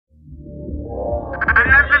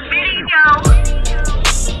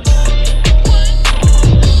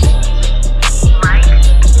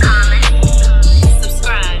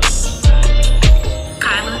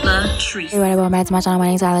welcome back to my channel. My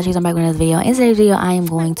name is Tyler. I'm back with another video. In today's video, I am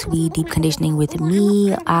going to be deep conditioning with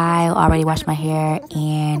me. I already washed my hair,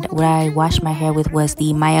 and what I washed my hair with was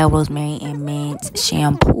the Maya Rosemary and Mint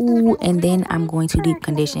shampoo, and then I'm going to deep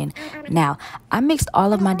condition. Now, I mixed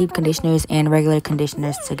all of my deep conditioners and regular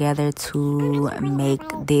conditioners together to make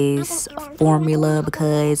this formula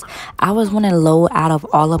because I was running low out of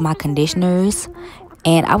all of my conditioners.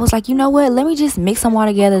 And I was like, you know what? Let me just mix them all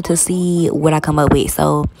together to see what I come up with.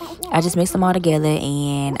 So I just mixed them all together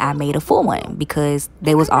and I made a full one because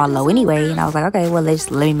they was all low anyway. And I was like, okay, well, let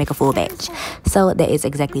me make a full batch. So that is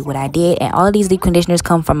exactly what I did. And all of these deep conditioners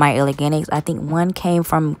come from My Organics. I think one came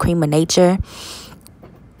from Cream of Nature.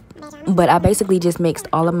 But I basically just mixed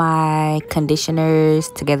all of my conditioners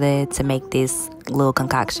together to make this little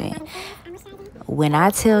concoction. When I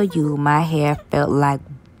tell you my hair felt like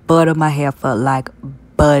butter, my hair felt like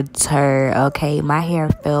butter, okay? My hair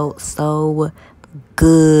felt so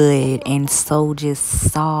good and so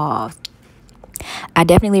just soft. I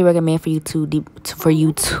definitely recommend for you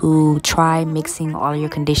to try mixing all your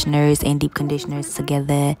conditioners and deep conditioners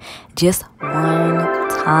together just one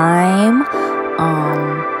time.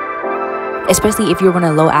 Especially if you're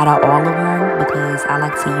running low out of all of them, because I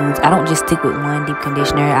like to I don't just stick with one deep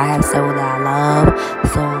conditioner. I have several that I love.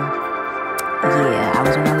 So yeah, I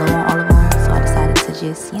was running low on all of them, so I decided to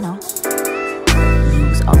just, use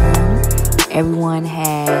all of them.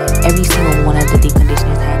 Every single one of the deep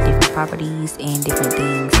conditioners had different properties and different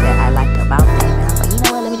things that I liked about them. And I was like, you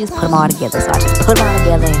know what, let me just put them all together. So I just put them all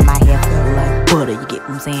together and my hair felt like butter, you get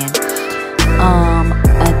what I'm saying?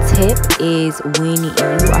 A tip is when you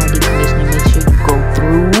are deep conditioning, make sure you go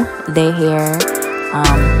through the hair.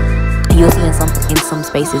 You'll see in some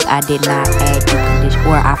spaces I did not add deep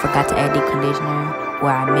conditioner, or I forgot to add deep conditioner,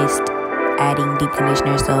 or I missed adding deep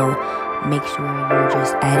conditioner. So make sure you're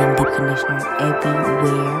just adding deep conditioner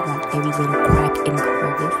everywhere, like every little crack and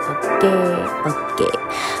crevice. Okay.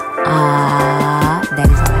 That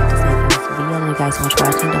is all I have to say for this video. Thank you guys so much for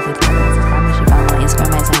watching. Don't forget to like and subscribe. Make sure you follow me on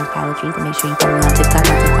Instagram at TylerTrees, and make sure you follow me on TikTok.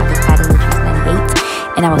 My TikTok is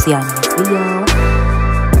TylerTrees98, and I will see y'all in the next video.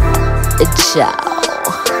 Ciao.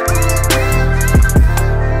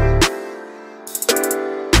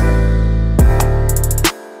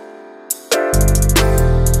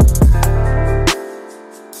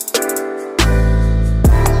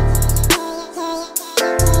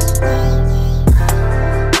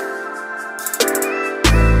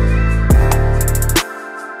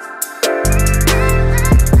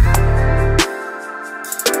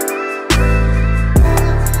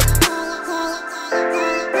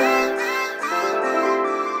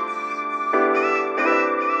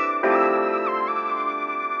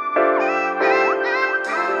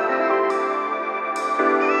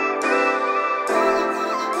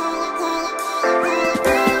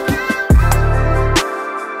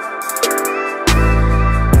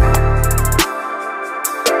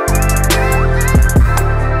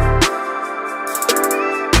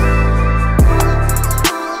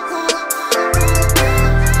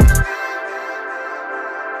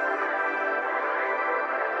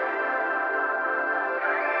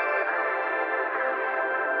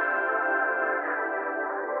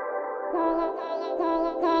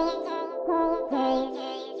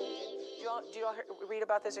 Do you all read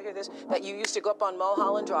about this or hear this? That you used to go up on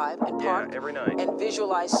Mulholland Drive and park every night and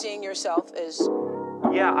visualize seeing yourself as...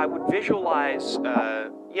 Yeah, I would visualize,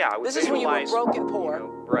 This is when you were broke and poor.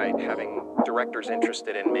 Right, having directors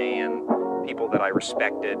interested in me and people that I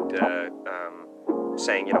respected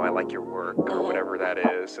saying, I like your work or whatever that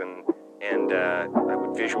is. And I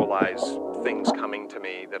would visualize things coming to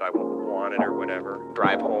me that I wanted or whatever.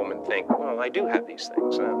 Drive home and think, well, I do have these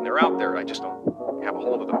things. They're out there. I just don't have a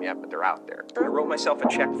hold of them yet, but they're out there. I wrote myself a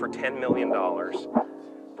check for $10 million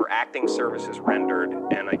for acting services rendered,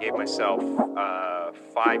 and I gave myself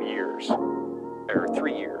 5 years, or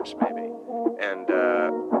 3 years maybe.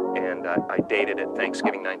 And I dated it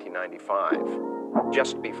Thanksgiving 1995.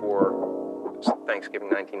 Just before Thanksgiving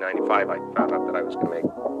 1995, I found out that I was going to make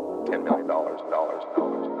 $10 million.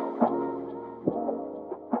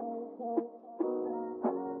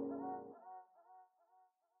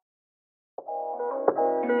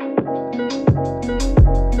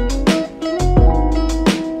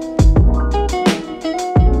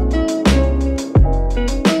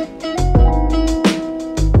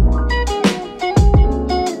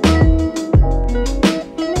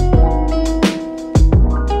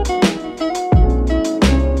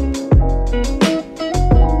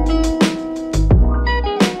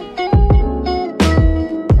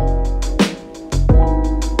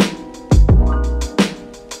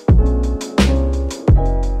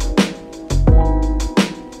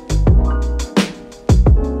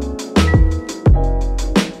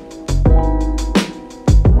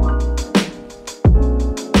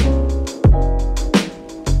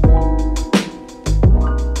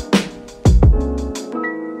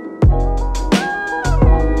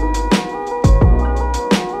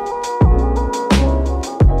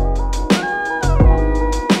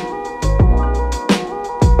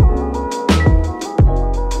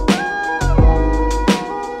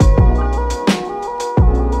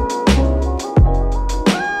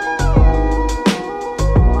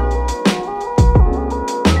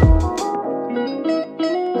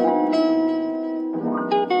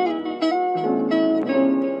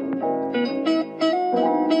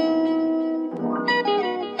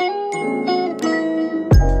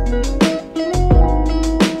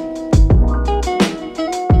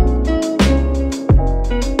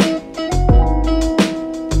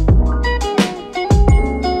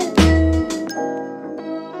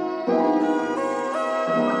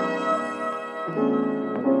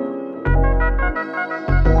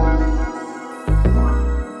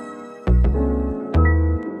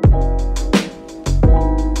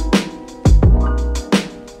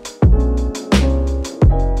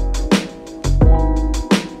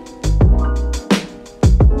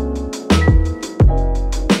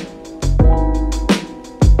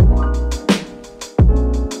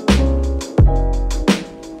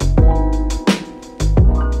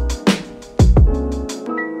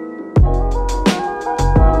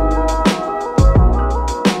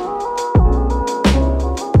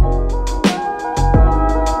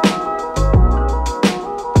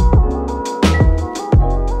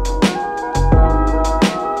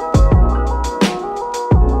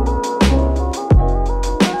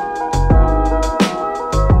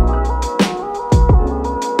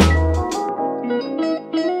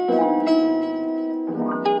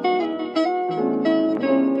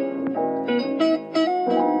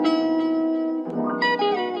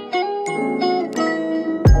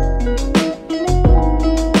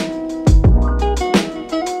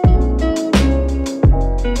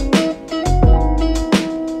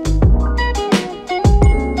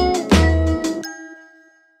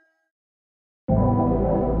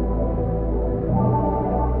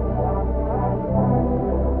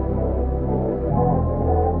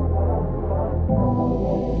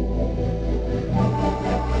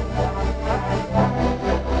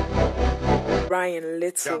 Ryan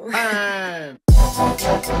Little.